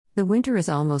The winter is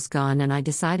almost gone and I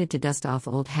decided to dust off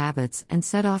old habits and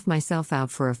set off myself out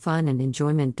for a fun and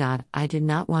enjoyment. I did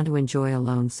not want to enjoy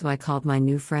alone, so I called my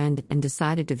new friend and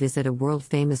decided to visit a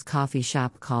world-famous coffee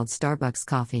shop called Starbucks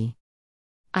Coffee.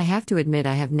 I have to admit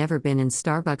I have never been in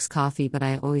Starbucks Coffee, but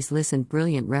I always listened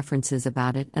brilliant references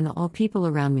about it and all people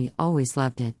around me always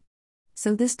loved it.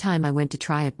 So this time I went to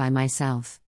try it by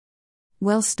myself.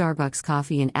 Well, Starbucks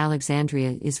Coffee in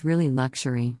Alexandria is really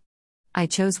luxury. I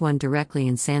chose one directly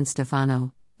in San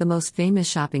Stefano, the most famous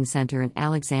shopping center in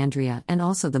Alexandria and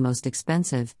also the most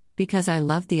expensive, because I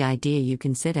loved the idea you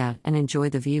can sit out and enjoy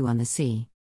the view on the sea.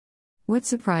 What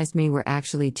surprised me were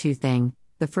actually two things.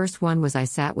 The first one was I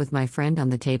sat with my friend on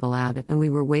the table out and we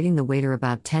were waiting the waiter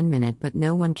about 10 minutes, but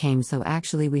no one came, so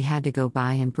actually we had to go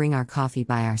by and bring our coffee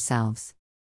by ourselves.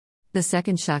 The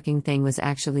second shocking thing was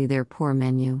actually their poor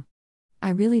menu. I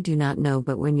really do not know,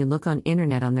 but when you look on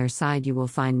internet on their side you will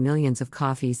find millions of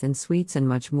coffees and sweets and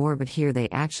much more, but here they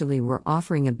actually were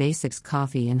offering a basics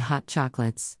coffee and hot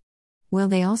chocolates. Well,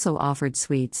 they also offered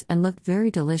sweets and looked very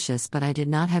delicious, but I did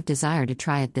not have desire to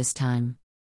try it this time.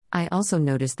 I also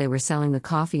noticed they were selling the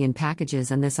coffee in packages,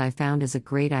 and this I found is a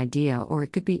great idea, or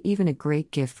it could be even a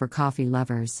great gift for coffee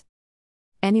lovers.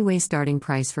 Anyway, starting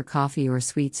price for coffee or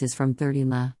sweets is from 30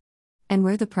 la. And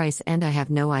where the price end I have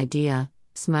no idea.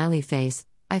 Smiley face.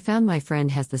 I found my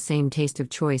friend has the same taste of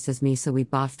choice as me, so we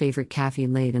bought favorite cafe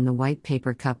latte in the white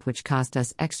paper cup, which cost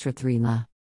us extra 3 la.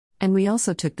 And we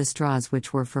also took the straws,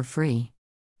 which were for free.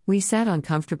 We sat on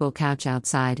comfortable couch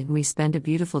outside and we spent a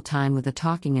beautiful time with the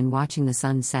talking and watching the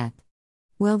sun set.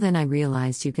 Well, then I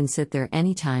realized you can sit there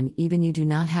anytime, even you do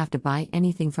not have to buy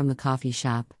anything from the coffee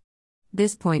shop.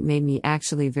 This point made me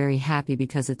actually very happy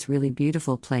because it's really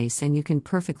beautiful place and you can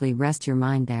perfectly rest your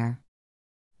mind there.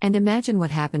 And imagine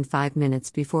what happened 5 minutes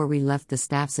before we left. The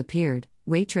staffs appeared,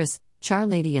 waitress, char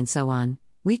lady and so on.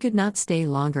 We could not stay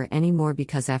longer anymore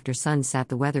because after sunset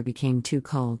the weather became too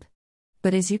cold.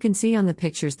 But as you can see on the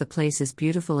pictures, the place is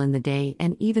beautiful in the day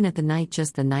and even at the night.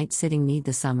 Just the night sitting need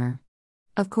the summer.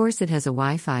 Of course it has a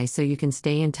Wi-Fi so you can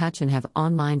stay in touch and have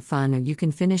online fun, or you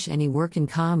can finish any work in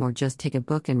calm or just take a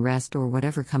book and rest or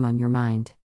whatever come on your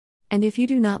mind. And if you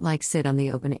do not like sit on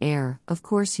the open air, of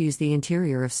course use the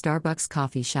interior of Starbucks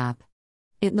Coffee Shop.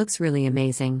 It looks really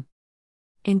amazing.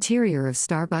 Interior of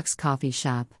Starbucks Coffee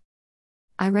Shop.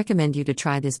 I recommend you to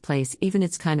try this place, even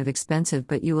it's kind of expensive,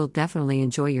 but you will definitely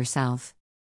enjoy yourself.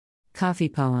 Coffee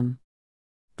poem.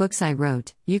 Books I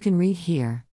wrote, you can read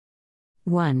here.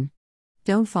 1.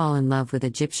 Don't fall in love with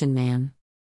Egyptian man.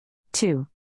 2.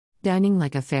 Dining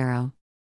like a pharaoh.